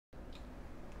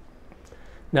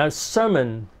Now,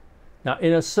 sermon. Now,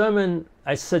 in a sermon,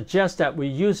 I suggest that we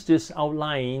use this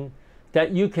outline,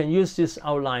 that you can use this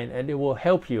outline and it will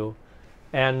help you.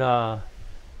 And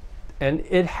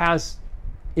it has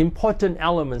important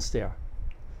elements there.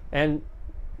 And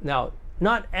now,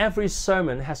 not every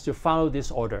sermon has to follow this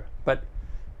order, but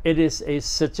it is a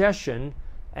suggestion,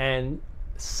 and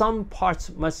some parts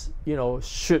must,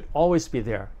 should always be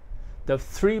there. The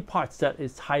 3 parts that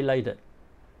is highlighted,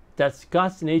 that's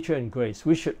God's nature and grace.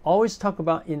 We should always talk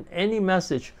about, in any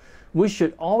message, we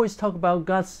should always talk about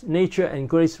God's nature and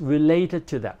grace related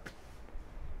to that.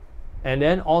 And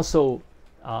then also,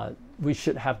 we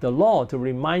should have the law to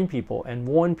remind people and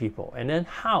warn people, and then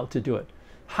how to do it.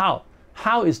 How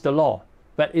is the law,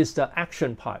 but it's the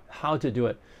action part, how to do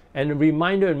it. And the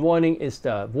reminder and warning is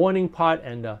the warning part,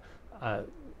 and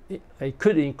it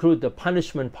could include the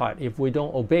punishment part. If we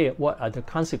don't obey it, what are the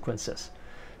consequences?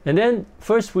 And then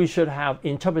first we should have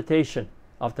interpretation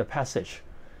of the passage.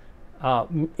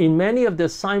 In many of the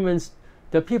assignments,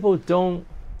 the people don't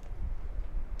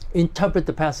interpret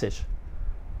the passage.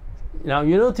 Now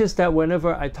you notice that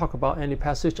whenever I talk about any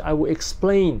passage, I will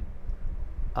explain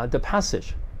the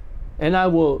passage,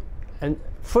 and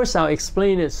first I'll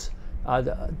explain it.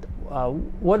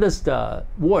 What does the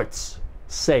words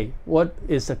say? What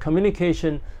is the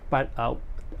communication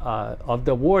of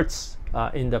the words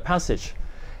in the passage?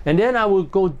 And then I will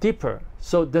go deeper.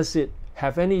 So does it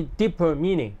have any deeper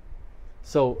meaning?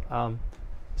 So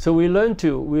we want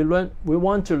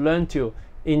to learn to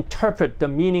interpret the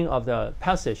meaning of the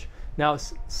passage. Now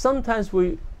sometimes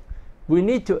we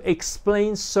need to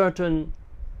explain certain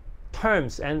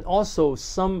terms and also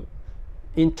some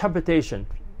interpretation.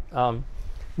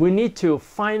 We need to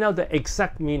find out the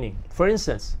exact meaning. For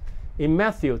instance, in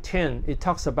Matthew 10, it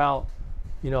talks about,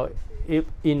 if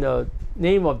in the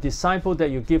name of disciple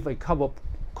that you give a cup of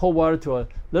cold water to a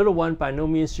little one, by no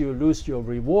means you lose your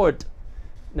reward.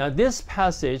 Now this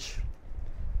passage,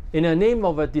 in the name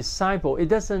of a disciple, it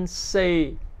doesn't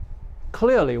say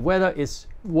clearly whether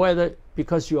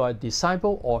because you are a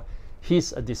disciple or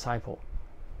he's a disciple.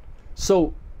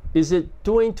 So is it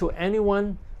doing to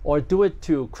anyone or do it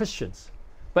to Christians?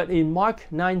 But in Mark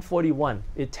 9:41,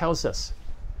 it tells us.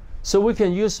 So we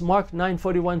can use Mark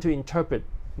 9:41 to interpret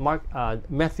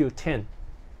Matthew 10.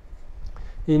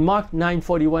 In Mark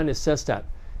 9:41, it says that,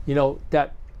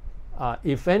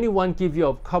 if anyone give you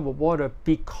a cup of water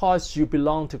because you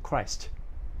belong to Christ,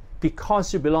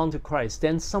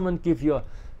 then someone gives you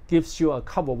a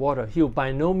cup of water, he'll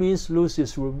by no means lose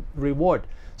his reward.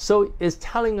 So it's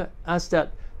telling us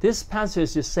that this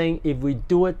passage is saying if we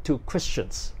do it to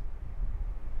Christians,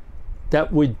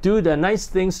 that we do the nice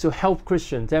things to help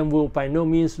Christians, then we'll by no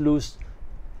means lose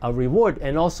a reward.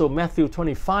 And also Matthew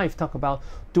 25 talk about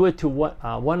do it to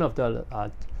one of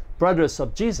the brothers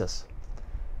of Jesus.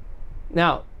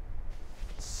 Now,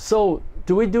 so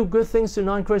do we do good things to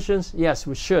non-Christians? Yes,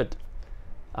 we should.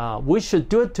 We should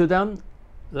do it to them.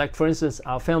 Like for instance,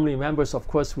 our family members, of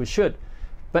course we should.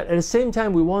 But at the same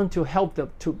time, we want to help them,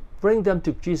 to bring them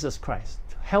to Jesus Christ,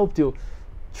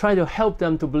 try to help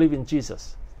them to believe in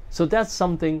Jesus. So that's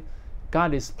something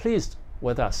God is pleased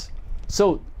with us.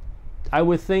 So I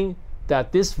would think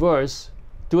that this verse,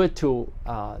 do it to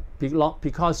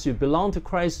because you belong to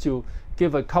Christ, to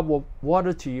give a cup of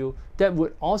water to you, that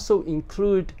would also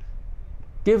include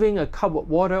giving a cup of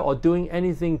water or doing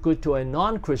anything good to a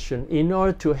non-Christian in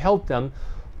order to help them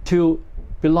to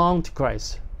belong to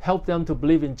Christ, help them to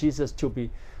believe in Jesus, to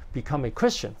become a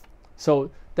Christian.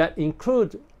 So that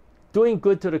includes doing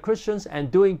good to the Christians and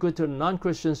doing good to the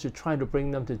non-Christians to try to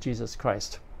bring them to Jesus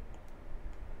Christ.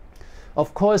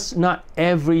 Of course, not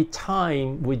every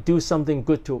time we do something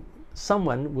good to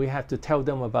someone, we have to tell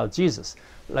them about Jesus.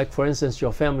 Like for instance,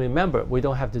 your family member, we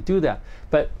don't have to do that.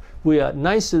 But we are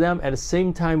nice to them. At the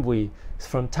same time,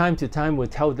 from time to time, we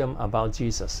tell them about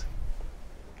Jesus.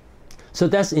 So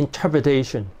that's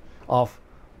interpretation of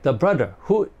the brother,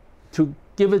 who to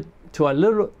give it to a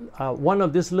little one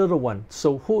of this little one.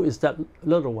 So who is that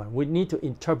little one? We need to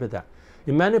interpret that.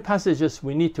 In many passages,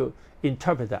 we need to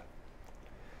interpret that.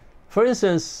 For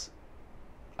instance,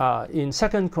 in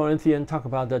 2 Corinthians, talk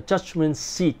about the judgment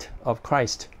seat of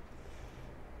Christ.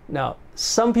 Now,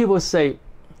 some people say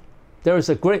there is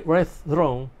a great red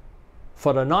throne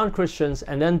for the non-Christians,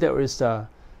 and then there is the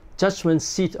judgment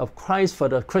seat of Christ for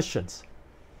the Christians.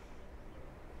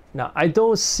 Now, I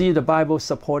don't see the Bible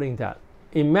supporting that.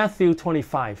 In Matthew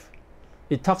 25,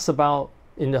 it talks about,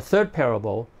 in the third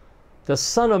parable, the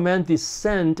Son of Man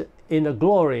descend in the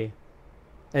glory,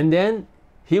 and then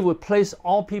he would place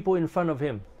all people in front of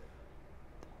him.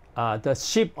 the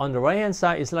sheep on the right hand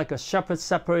side is like a shepherd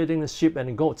separating the sheep and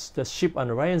the goats. The sheep on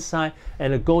the right hand side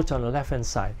and the goats on the left hand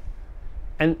side.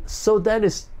 And so that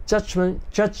is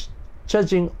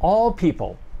judging all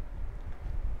people,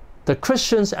 the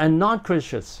Christians and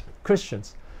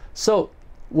non-Christians. So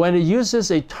when it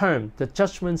uses a term, the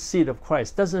judgment seat of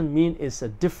Christ, doesn't mean it's a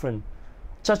different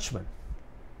judgment.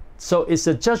 So it's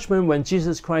a judgment when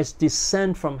Jesus Christ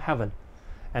descends from heaven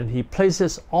and he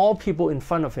places all people in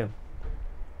front of him.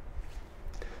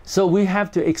 So we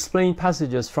have to explain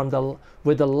passages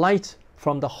with the light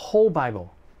from the whole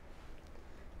Bible.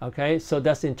 Okay, so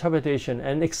that's the interpretation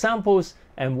and examples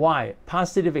and why,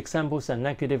 positive examples and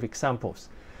negative examples.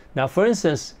 Now, for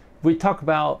instance, we talk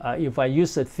about, if I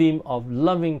use the theme of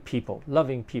loving people.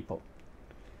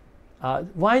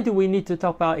 Why do we need to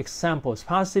talk about examples,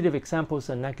 positive examples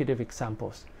and negative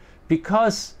examples?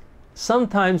 Because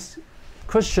sometimes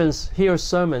Christians hear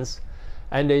sermons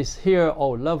and they hear, oh,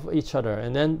 love each other.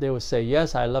 And then they will say,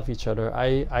 yes, I love each other.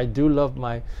 I do love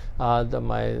my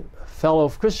fellow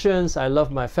Christians. I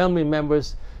love my family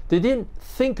members. They didn't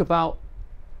think about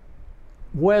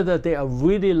whether they are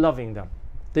really loving them.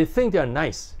 They think they're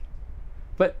nice.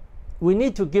 But we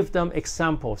need to give them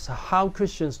examples of how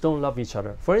Christians don't love each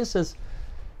other. For instance,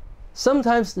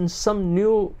 sometimes some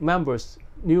new members,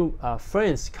 new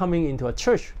friends coming into a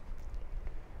church,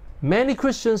 many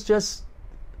Christians just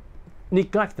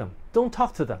neglect them, don't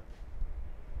talk to them.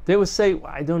 They will say,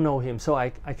 well, I don't know him, so I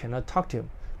cannot talk to him.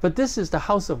 But this is the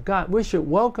house of God. We should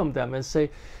welcome them and say,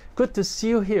 good to see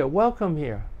you here, welcome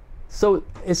here. So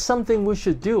it's something we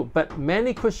should do, but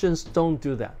many Christians don't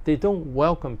do that. They don't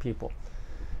welcome people.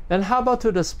 And how about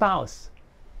to the spouse?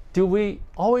 Do we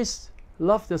always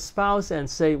love the spouse and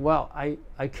say, well,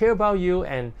 I care about you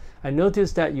and I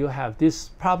notice that you have this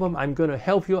problem. I'm going to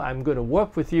help you. I'm going to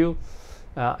work with you.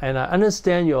 And I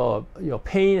understand your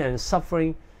pain and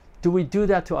suffering. Do we do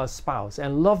that to our spouse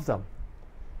and love them?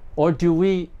 Or do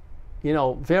we,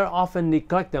 very often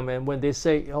neglect them, and when they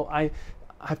say, oh, I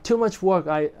have too much work,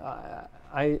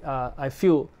 I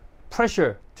feel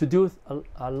pressure to do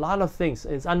a lot of things.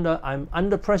 I'm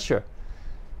under pressure.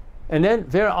 And then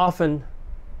very often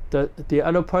the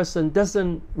other person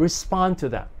doesn't respond to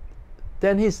that.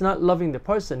 Then he's not loving the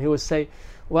person. He will say,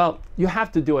 well, you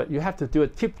have to do it. You have to do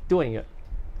it. Keep doing it.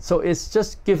 So it's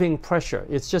just giving pressure.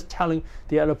 It's just telling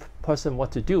the other person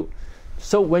what to do.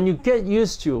 So when you get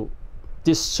used to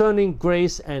discerning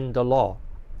grace and the law,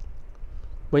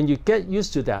 when you get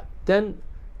used to that, then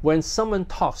when someone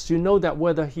talks, you know that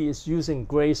whether he is using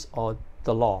grace or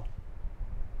the law.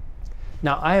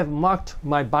 Now, I have marked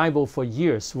my Bible for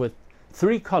years with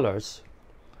 3 colors.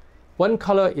 One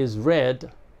color is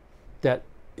red, that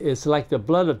is like the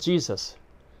blood of Jesus.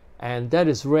 And that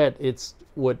is red. It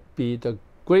would be the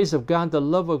grace of God, the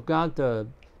love of God, the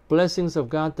blessings of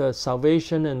God, the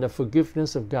salvation and the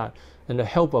forgiveness of God, and the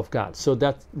help of God. So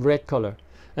that's red color.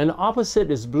 And the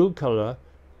opposite is blue color,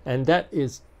 and that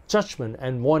is judgment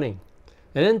and warning.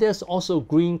 And then there's also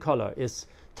green color. It's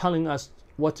telling us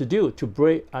what to do, to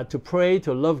pray,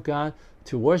 to love God,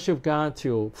 to worship God,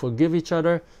 to forgive each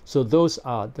other. So those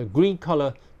are the green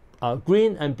color.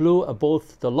 Green and blue are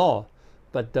both the law,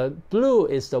 but the blue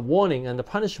is the warning and the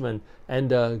punishment, and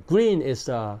the green is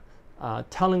the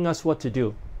telling us what to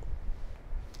do.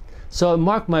 So I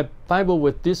mark my Bible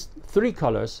with these 3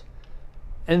 colors,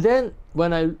 and then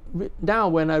when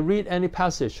I read any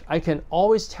passage, I can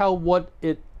always tell what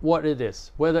it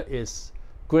is, whether it's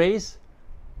grace,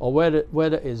 or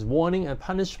whether it's warning and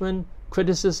punishment,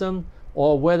 criticism,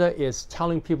 or whether it's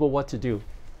telling people what to do.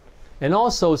 And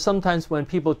also sometimes when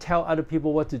people tell other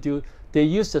people what to do, they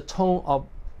use the tone of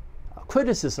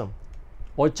criticism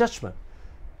or judgment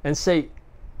and say,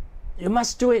 you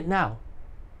must do it now.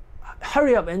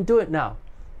 Hurry up and do it now.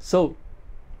 So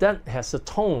that has a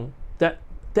tone, that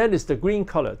is the green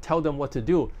color, tell them what to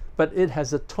do, but it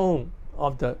has a tone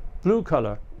of the blue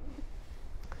color.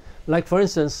 Like for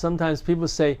instance, sometimes people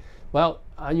say, well,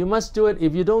 you must do it.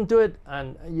 If you don't do it,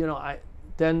 and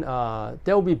then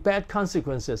there will be bad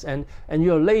consequences, and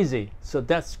you're lazy. So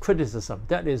that's criticism.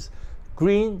 That is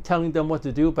green, telling them what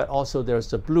to do, but also there's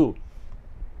the blue.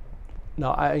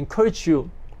 Now I encourage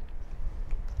you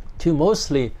to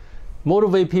mostly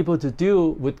motivate people to do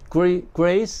with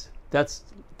grace. That's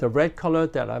the red color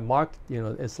that I marked.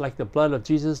 It's like the blood of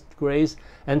Jesus, grace,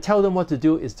 and tell them what to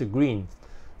do is the green.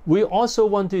 We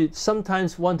also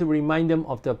sometimes want to remind them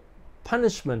of the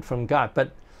punishment from God,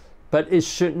 but it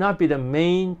should not be the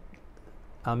main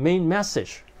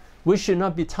message. We should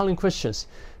not be telling Christians,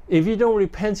 if you don't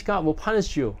repent, God will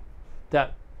punish you.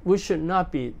 That we should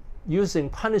not be using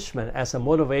punishment as a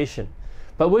motivation.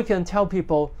 But we can tell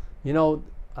people,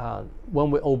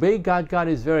 when we obey God, God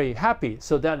is very happy.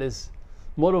 So that is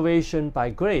motivation by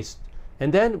grace.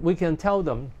 And then we can tell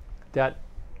them that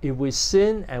if we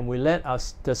sin and we let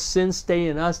the sin stay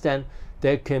in us, then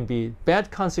there can be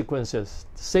bad consequences.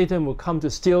 Satan will come to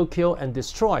steal, kill, and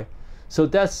destroy. So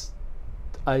that's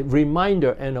a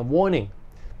reminder and a warning.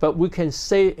 But we can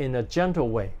say it in a gentle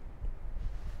way.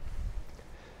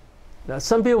 Now,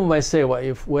 some people might say, well,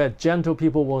 if we're gentle,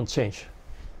 people won't change.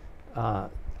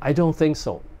 I don't think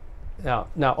so. Now,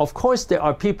 of course, there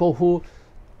are people who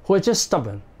are just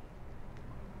stubborn.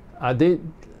 If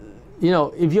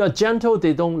you are gentle,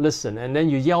 they don't listen. And then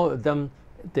you yell at them,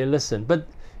 they listen. But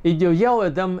if you yell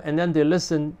at them and then they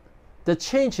listen, the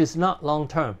change is not long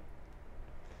term.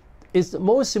 It's the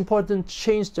most important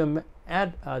change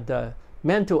the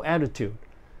mental attitude,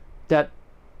 that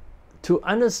to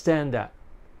understand that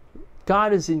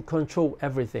God is in control of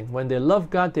everything. When they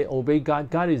love God, they obey God.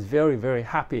 God is very, very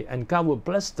happy, and God will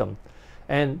bless them.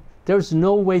 And there's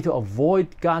no way to avoid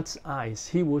God's eyes.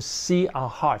 He will see our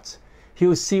hearts. He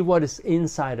will see what is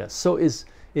inside us. So it's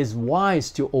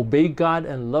wise to obey God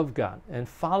and love God and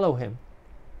follow Him.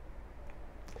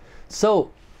 So,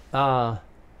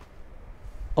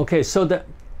 okay, so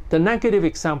the negative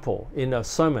example in a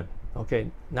sermon.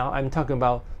 Okay, now I'm talking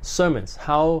about sermons.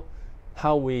 How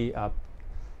we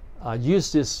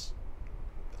use this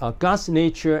God's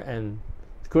nature and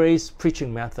grace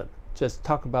preaching method. Just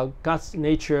talk about God's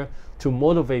nature to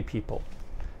motivate people.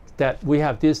 That we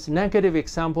have these negative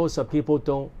examples of people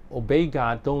don't obey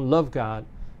God, don't love God.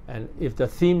 And if the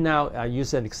theme now, I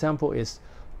use an example, is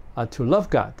to love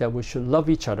God, that we should love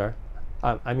each other.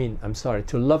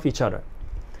 To love each other.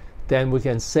 Then we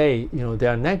can say,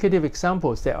 there are negative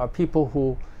examples. There are people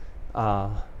who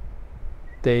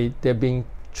they've been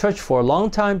church for a long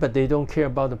time, but they don't care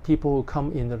about the people who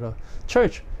come into the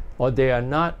church, or they are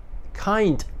not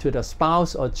kind to the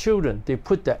spouse or children. They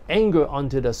put the anger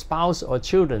onto the spouse or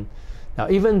children. Now,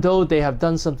 even though they have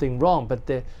done something wrong, but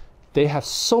they have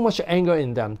so much anger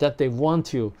in them that they want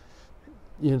to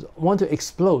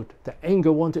explode. The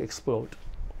anger want to explode.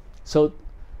 So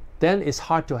then it's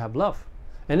hard to have love.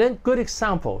 And then good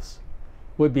examples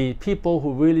would be people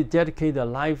who really dedicate their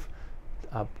life,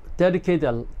 dedicate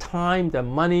their time, their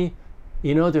money,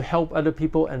 to help other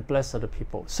people and bless other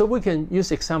people. So we can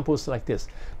use examples like this.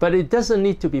 But it doesn't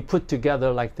need to be put together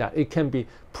like that. It can be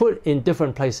put in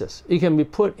different places. It can be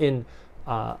put in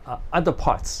other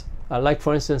parts. Like,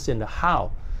 for instance, in the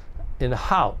how. In the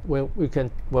how,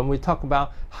 when we talk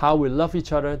about how we love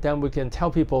each other, then we can tell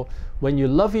people, when you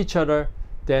love each other,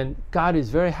 then God is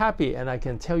very happy. And I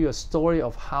can tell you a story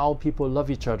of how people love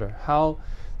each other. How,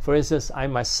 for instance, I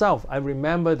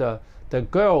remember the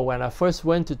girl, when I first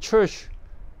went to church,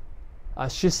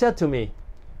 she said to me,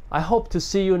 I hope to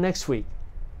see you next week,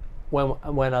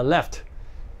 when I left.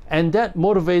 And that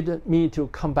motivated me to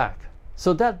come back.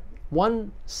 So that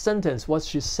one sentence, what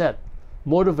she said,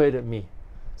 motivated me.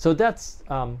 So that's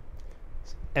an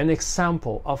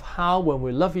example of how, when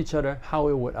we love each other, how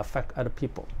it would affect other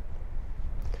people.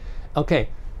 Okay,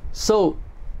 so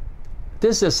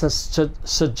this is a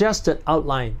suggested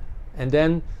outline. And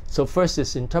then, so first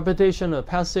is interpretation of the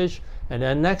passage, and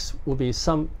then next will be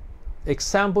some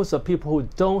examples of people who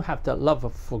don't have the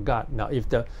love for God. Now, if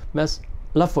the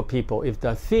love for people, if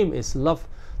the theme is love,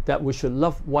 that we should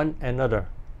love one another,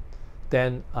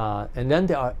 then and then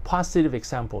there are positive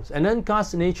examples. And then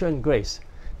God's nature and grace.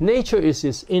 Nature is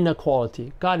His inner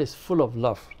quality. God is full of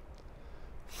love,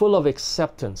 full of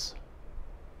acceptance.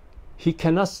 He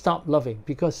cannot stop loving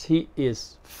because He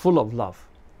is full of love.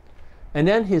 And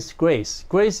then His grace.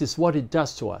 Grace is what He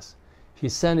does to us. He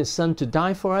sent His Son to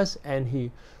die for us, and He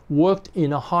worked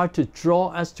in our heart to draw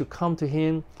us to come to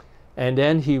Him. And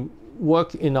then He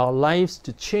worked in our lives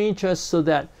to change us so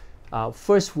that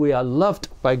first we are loved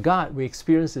by God. We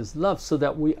experience His love so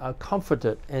that we are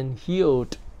comforted and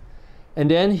healed. And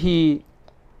then He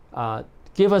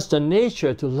gave us the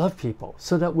nature to love people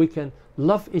so that we can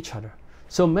love each other.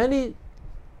 So many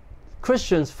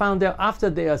Christians found that after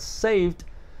they are saved,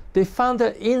 they found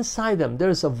that inside them there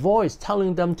is a voice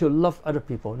telling them to love other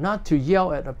people, not to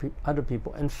yell at other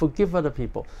people, and forgive other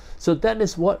people. So that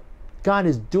is what God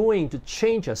is doing to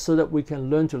change us so that we can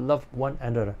learn to love one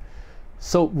another.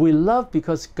 So we love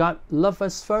because God loved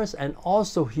us first, and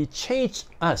also He changed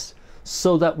us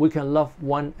so that we can love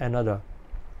one another.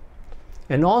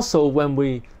 And also when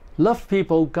we love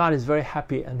people, God is very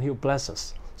happy and He'll bless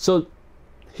us. So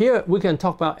here we can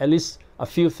talk about at least a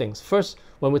few things. First,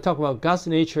 when we talk about God's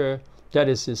nature, that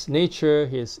is His nature,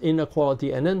 His inner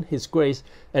quality, and then His grace,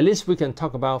 at least we can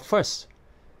talk about first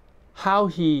how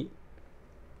He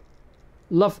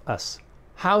loved us,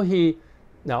 how He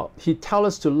Now, he tells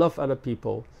us to love other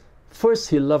people. First,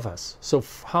 he loves us. So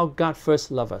how God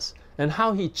first loved us, and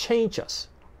how he changed us.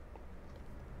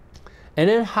 And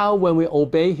then how when we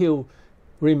obey, he'll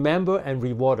remember and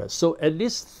reward us. So at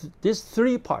least these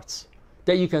three parts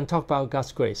that you can talk about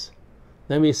God's grace.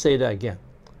 Let me say that again.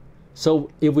 So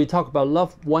if we talk about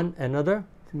love one another,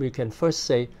 we can first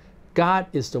say, God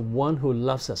is the one who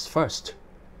loves us first.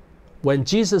 When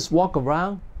Jesus walked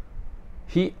around,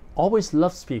 he always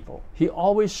loves people. He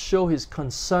always showed his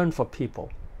concern for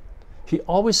people. He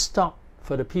always stopped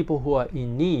for the people who are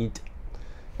in need.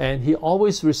 And he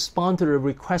always responded to the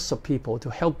requests of people to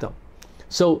help them.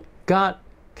 So God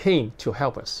came to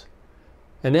help us.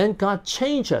 And then God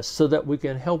changed us so that we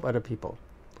can help other people.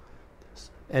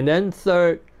 And then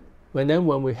third,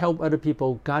 when we help other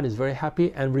people, God is very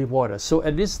happy and reward us. So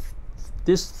at least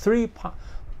these 3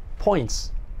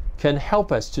 points can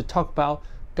help us to talk about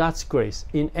God's grace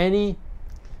in any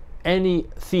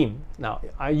theme. Now,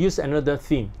 I use another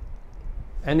theme,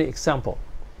 any example.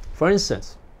 For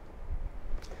instance,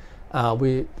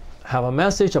 we have a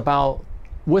message about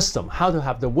wisdom, how to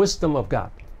have the wisdom of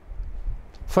God.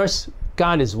 First,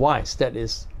 God is wise. That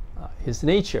is his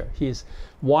nature. He is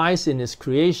wise in his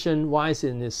creation, wise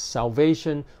in his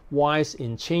salvation, wise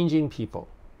in changing people,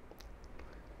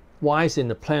 wise in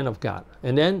the plan of God.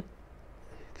 And then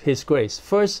his grace.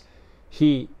 First,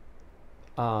 he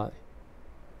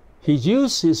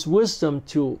used his wisdom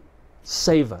to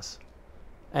save us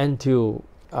and to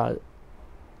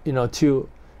to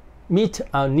meet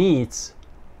our needs,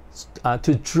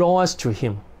 to draw us to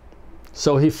him.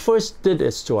 So he first did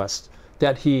this to us,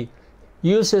 that he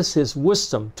uses his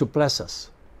wisdom to bless us.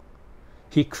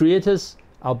 He created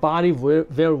our body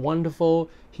very wonderful.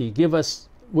 He gave us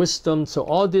wisdom. So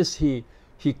all this he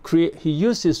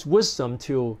used his wisdom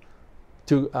to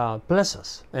bless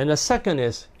us. And the second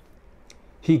is,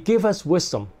 he gave us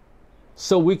wisdom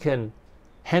so we can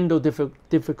handle different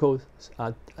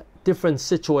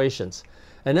situations.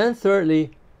 And then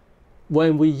thirdly,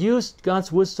 when we use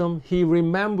God's wisdom, he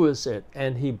remembers it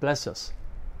and he blesses us.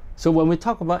 So when we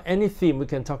talk about any theme, we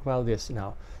can talk about this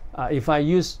now. If I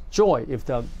use joy, if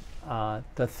the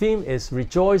theme is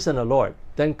rejoice in the Lord,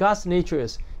 then God's nature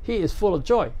is, he is full of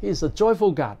joy. He is a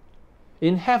joyful God.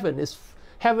 In heaven is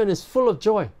full of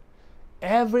joy.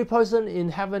 Every person in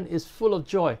heaven is full of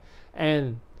joy.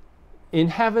 And in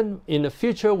heaven, in the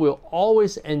future, we'll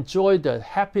always enjoy the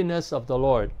happiness of the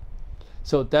Lord.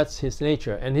 So that's his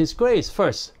nature. And his grace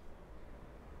first.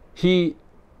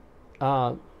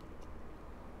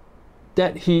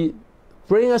 That he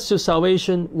brings us to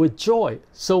salvation with joy.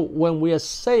 So when we are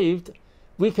saved,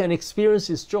 we can experience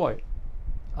his joy.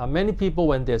 Many people,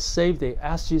 when they're saved, they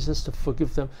ask Jesus to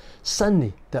forgive them.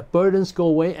 Suddenly, that burdens go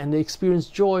away and they experience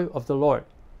joy of the Lord.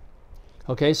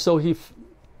 Okay, so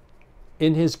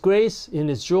in his grace, in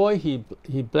his joy, he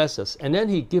blesses us. And then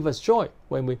he gives us joy.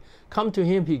 When we come to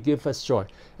him, he gives us joy.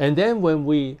 And then when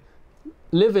we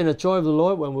live in the joy of the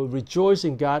Lord, when we rejoice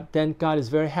in God, then God is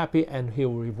very happy and he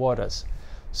will reward us.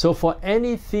 So for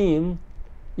any theme,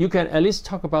 you can at least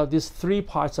talk about these 3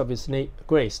 parts of his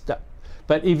grace.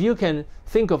 But if you can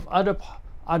think of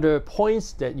other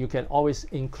points, that you can always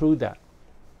include that.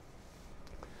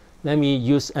 Let me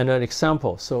use another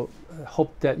example. So I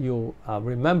hope that you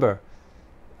remember.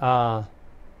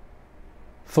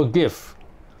 Forgive.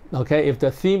 Okay, if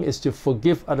the theme is to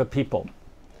forgive other people.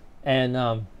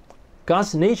 And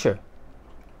God's nature.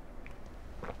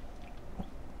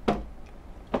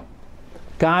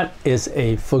 God is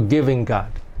a forgiving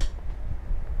God.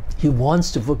 He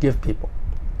wants to forgive people.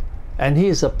 And he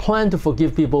has a plan to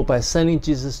forgive people by sending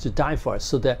Jesus to die for us,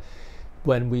 so that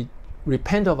when we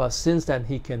repent of our sins, then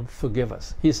he can forgive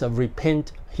us. He is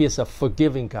a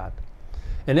forgiving God.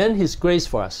 And then his grace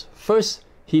for us. First,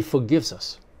 he forgives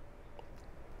us.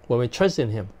 When we trust in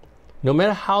him, no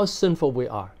matter how sinful we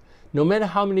are, no matter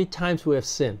how many times we have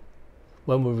sinned,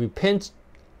 when we repent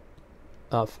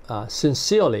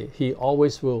sincerely, he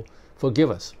always will forgive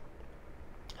us.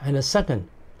 And the second,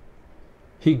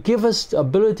 he gives us the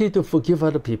ability to forgive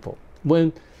other people.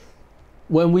 When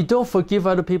we don't forgive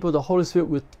other people, the Holy Spirit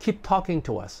will keep talking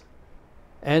to us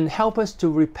and help us to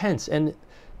repent. And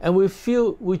we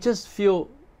just feel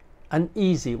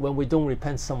uneasy when we don't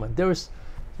repent someone. There is,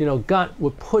 God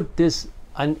will put this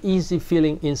uneasy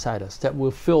feeling inside us that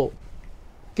will feel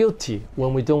guilty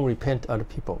when we don't repent other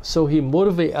people. So he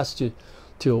motivates us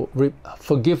to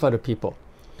forgive other people.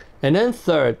 And then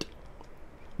third,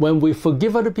 when we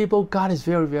forgive other people, God is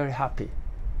very, very happy.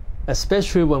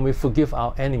 Especially when we forgive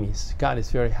our enemies, God is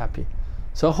very happy.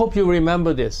 So I hope you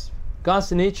remember this.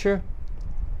 God's nature,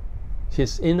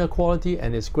 his inner quality,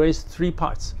 and his grace, 3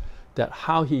 parts. that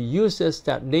how He uses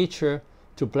that nature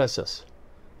to bless us,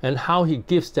 and how He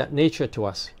gives that nature to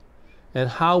us, and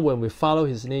how when we follow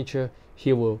His nature,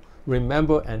 He will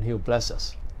remember and He'll bless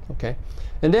us. Okay?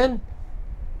 And then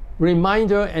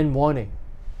reminder and warning.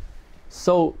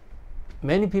 So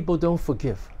many people don't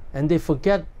forgive, and they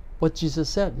forget what Jesus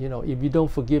said. You know, if you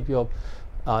don't forgive your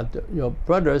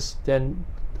brothers, then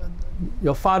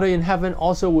your Father in heaven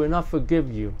also will not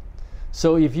forgive you.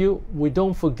 So if we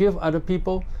don't forgive other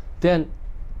people, then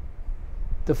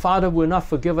the Father will not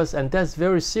forgive us, and that's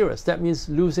very serious. That means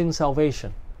losing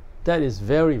salvation. That is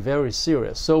very, very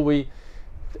serious. So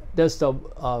there's the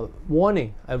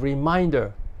warning, a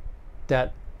reminder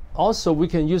that also we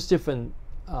can use different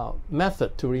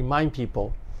method to remind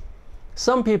people.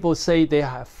 Some people say they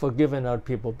have forgiven other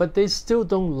people, but they still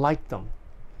don't like them.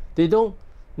 They don't.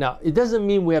 Now, it doesn't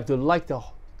mean we have to like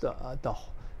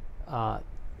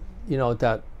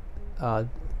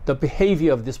the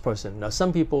behavior of this person. Now,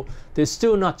 some people, they're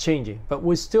still not changing, but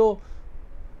we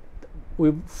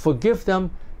forgive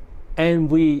them, and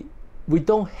we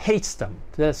don't hate them.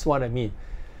 That's what I mean.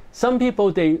 Some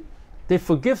people, they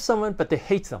forgive someone, but they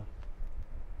hate them.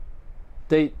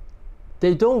 They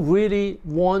don't really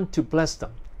want to bless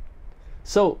them.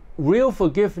 So real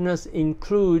forgiveness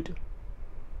include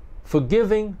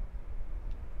forgiving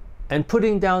and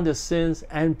putting down their sins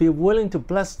and be willing to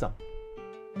bless them.